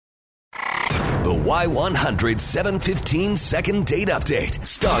The Y100 715 second date update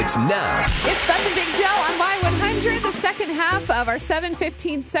starts now. It's Beth and Big Joe on Y100, the second half of our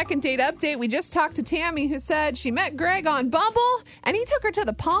 715 second date update. We just talked to Tammy, who said she met Greg on Bumble, and he took her to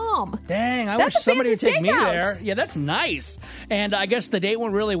the Palm. Dang, I That's wish a somebody would fancy take me steakhouse. there. Yeah, that's nice. And I guess the date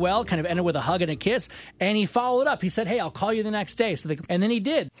went really well, kind of ended with a hug and a kiss, and he followed up. He said, hey, I'll call you the next day. And then he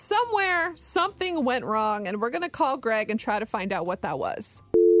did. Somewhere, something went wrong, and we're going to call Greg and try to find out what that was.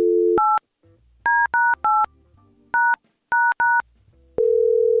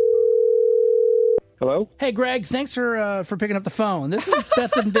 Hello? Hey, Greg, thanks for picking up the phone. This is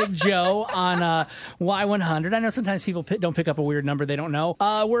Beth and Big Joe on Y100. I know sometimes people don't pick up a weird number they don't know.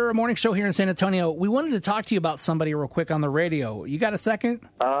 We're a morning show here in San Antonio. We wanted to talk to you about somebody real quick on the radio. You got a second?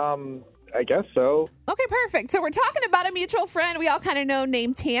 I guess so. Okay, perfect. So we're talking about a mutual friend we all kind of know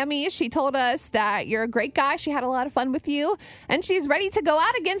named Tammy. She told us that you're a great guy. She had a lot of fun with you, and she's ready to go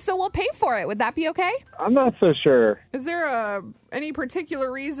out again, so we'll pay for it. Would that be okay? I'm not so sure. Is there any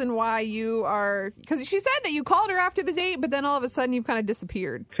particular reason why you are... Because she said that you called her after the date, but then all of a sudden you've kind of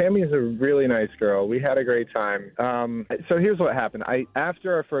disappeared. Tammy's a really nice girl. We had a great time. So here's what happened.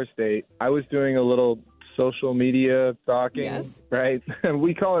 After our first date, I was doing a little social media stalking, Yes. right?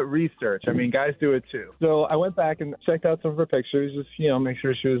 We call it research. I mean, guys do it too. So I went back and checked out some of her pictures, just, make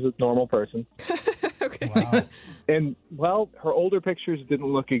sure she was a normal person. Okay. Wow. And, well, her older pictures didn't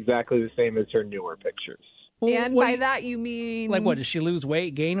look exactly the same as her newer pictures. And What by do you- that you mean... Like what, does she lose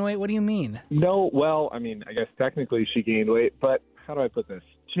weight, gain weight? What do you mean? No, well, I mean, I guess technically she gained weight, but how do I put this?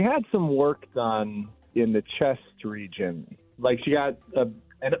 She had some work done in the chest region. Like she got an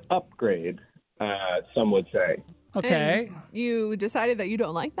upgrade, some would say. Okay. And you decided that you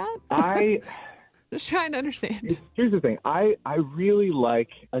don't like that? I Just trying to understand. Here's the thing. I really like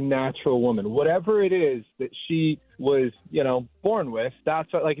a natural woman. Whatever it is that she was, born with,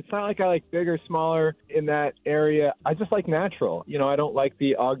 that's what, it's not like I like big or smaller in that area. I just like natural. I don't like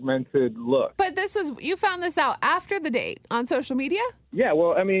the augmented look. But you found this out after the date on social media? Yeah,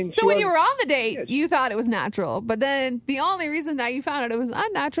 well, I mean... So when you were on the date, you thought it was natural. But then the only reason that you found out it was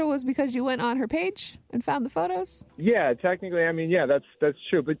unnatural was because you went on her page and found the photos? Yeah, technically, I mean, yeah, that's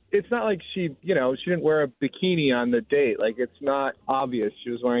true. But it's not like she didn't wear a bikini on the date. Like, it's not obvious. She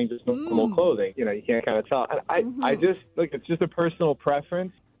was wearing just normal clothing. You can't kind of tell. I just, it's just a personal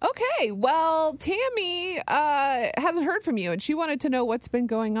preference. Okay, well, Tammy hasn't heard from you, and she wanted to know what's been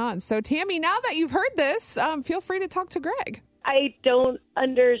going on. So, Tammy, now that you've heard this, feel free to talk to Greg. I don't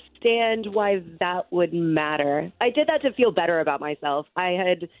understand why that would matter. I did that to feel better about myself. I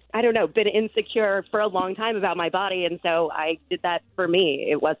had, been insecure for a long time about my body, and so I did that for me.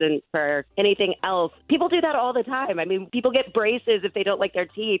 It wasn't for anything else. People do that all the time. I mean, people get braces if they don't like their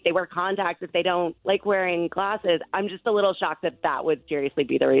teeth. They wear contacts if they don't like wearing glasses. I'm just a little shocked that that would seriously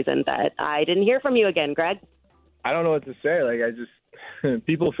be the reason that I didn't hear from you again, Greg. I don't know what to say.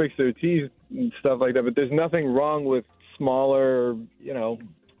 People fix their teeth and stuff like that, but there's nothing wrong with smaller,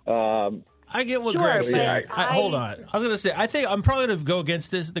 I get what Sure, Greg's saying. but Hold on. I was going to say, I think I'm probably going to go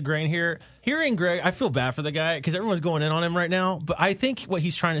against the grain here. Hearing Greg, I feel bad for the guy because everyone's going in on him right now. But I think what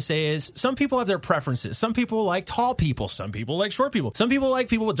he's trying to say is some people have their preferences. Some people like tall people. Some people like short people. Some people like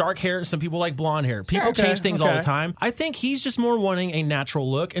people with dark hair. Some people like blonde hair. People change things all the time. I think he's just more wanting a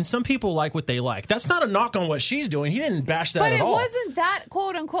natural look. And some people like what they like. That's not a knock on what she's doing. He didn't bash that But at it all. wasn't that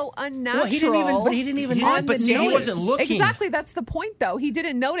quote unquote unnatural. Well, he didn't even on but the see, he date. wasn't looking. Exactly, that's the point though. He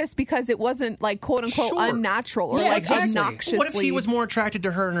didn't notice because it wasn't like quote unquote Sure. unnatural or Yeah, like exactly. obnoxiously. What if he was more attracted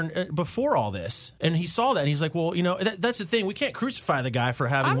to her before all this? And he saw that and he's like, well, that's the thing. We can't crucify the guy for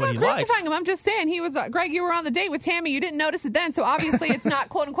having I'm what not he likes. crucifying him. I'm just saying he was Greg. You were on the date with Tammy. You didn't notice it then, so obviously it's not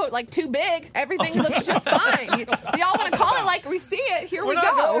quote unquote like too big. Everything looks just fine. Y'all want to call it like we see it? Here We're we not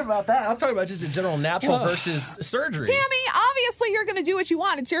talking go. about that. I'm talking about just in general natural versus surgery. Tammy, obviously you're going to do what you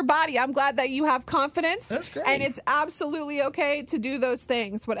want. It's your body. I'm glad that you have confidence. That's great. And it's absolutely okay to do those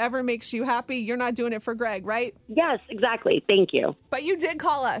things. Whatever makes you happy. You're not doing it for Greg, right? Yes, exactly. Thank you. But you did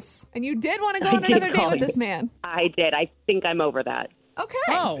call us, and you did want to go I on did another date call with you. this man. I did. I think I'm over that. Okay.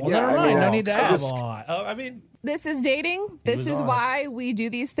 Oh, well, Yeah, never I mind. mean, No need to Come ask. on. I mean, This is dating. This was is honest. why we do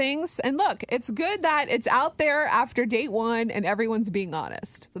these things. And look, it's good that it's out there after date one and everyone's being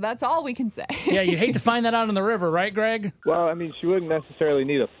honest. So that's all we can say. Yeah, you'd hate to find that out in the river, right, Greg? Well, I mean, she wouldn't necessarily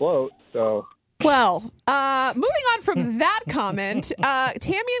need a float, so... Well, moving on from that comment,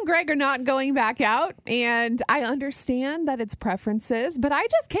 Tammy and Greg are not going back out, and I understand that it's preferences, but I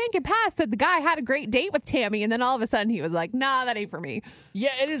just can't get past that the guy had a great date with Tammy, and then all of a sudden he was like, nah, that ain't for me.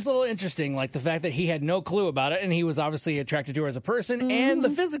 Yeah, it is a little interesting, like the fact that he had no clue about it, and he was obviously attracted to her as a person, and the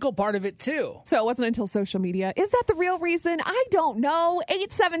physical part of it, too. So it wasn't until social media. Is that the real reason? I don't know.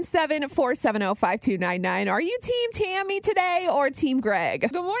 877-470-5299. Are you Team Tammy today or Team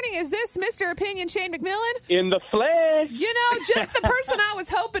Greg? Good morning. Is this Mr. Opinion Shane McMillan? In the flesh. You know, just the person I was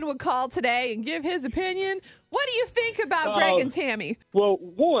hoping would call today and give his opinion. What do you think about Greg and Tammy? Well,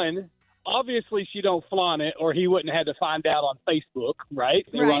 one, obviously she don't flaunt it, or he wouldn't have had to find out on Facebook, right?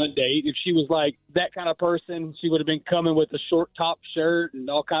 They were on a date. If she was like that kind of person, she would have been coming with a short top shirt and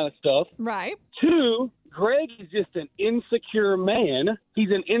all kind of stuff. Right. Two, Greg is just an insecure man. He's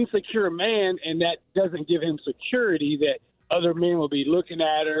an insecure man, and that doesn't give him security that other men will be looking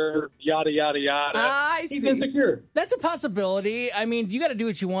at her, yada, yada, yada. He's insecure. That's a possibility. I mean, you got to do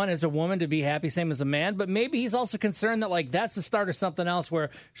what you want as a woman to be happy, same as a man. But maybe he's also concerned that, like, that's the start of something else where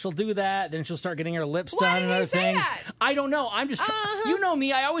she'll do that, then she'll start getting her lips done and other things. That? I don't know. I'm just, you know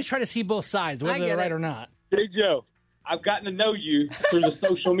me, I always try to see both sides, whether they're right or not. Hey, Joe, I've gotten to know you through the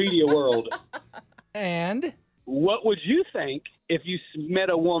social media world. And? What would you think if you met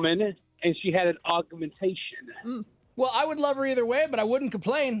a woman and she had an augmentation? Well, I would love her either way, but I wouldn't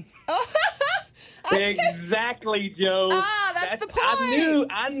complain. Exactly, Joe. That's the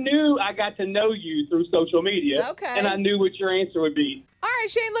point. I knew I got to know you through social media. Okay. And I knew what your answer would be. All right,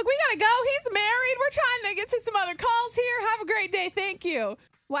 Shane, look, we got to go. He's married. We're trying to get to some other calls here. Have a great day. Thank you.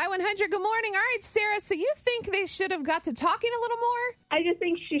 Y100, good morning. All right, Sarah, so you think they should have got to talking a little more? I just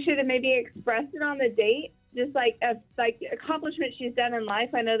think she should have maybe expressed it on the date, just like accomplishment she's done in life.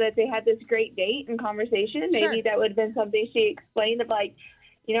 I know that they had this great date and conversation. Maybe that would have been something she explained of like,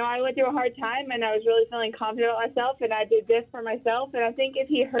 you know, I went through a hard time and I was really feeling confident about myself and I did this for myself. And I think if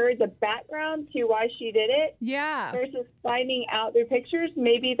he heard the background to why she did it versus finding out their pictures,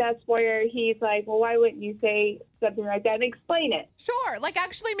 maybe that's where he's like, well, why wouldn't you say something like that and explain it? Sure. Like,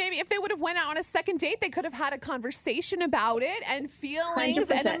 actually, maybe if they would have went out on a second date, they could have had a conversation about it and feelings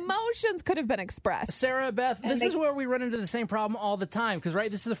 100%. and emotions could have been expressed. Sarah, Beth, this is where we run into the same problem all the time because, right,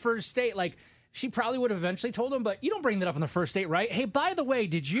 this is the first date. Like, she probably would have eventually told him, but you don't bring that up on the first date, right? Hey, by the way,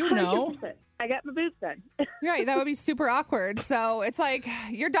 did you know? 100%. I got my boobs done. Right, that would be super awkward. So it's like,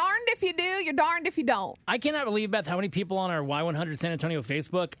 you're darned if you do, you're darned if you don't. I cannot believe, Beth, how many people on our Y100 San Antonio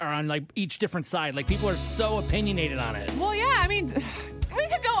Facebook are on, like, each different side. Like, people are so opinionated on it. Well, yeah, I mean, we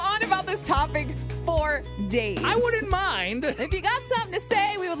could go on about this topic for days. I wouldn't mind. If you got something to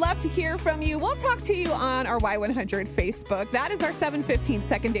say, we would love to hear from you. We'll talk to you on our Y100 Facebook. That is our 7:15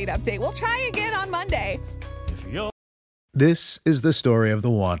 second date update. We'll try again on Monday. This is the story of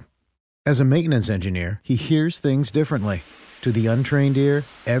the one. As a maintenance engineer, he hears things differently. To the untrained ear,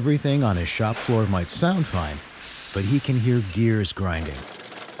 everything on his shop floor might sound fine, but he can hear gears grinding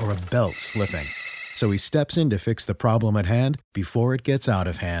or a belt slipping. So he steps in to fix the problem at hand before it gets out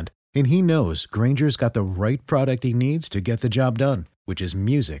of hand. And he knows Grainger's got the right product he needs to get the job done, which is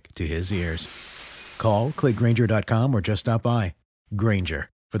music to his ears. Call, click Grainger.com, or just stop by. Grainger,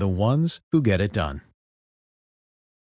 for the ones who get it done.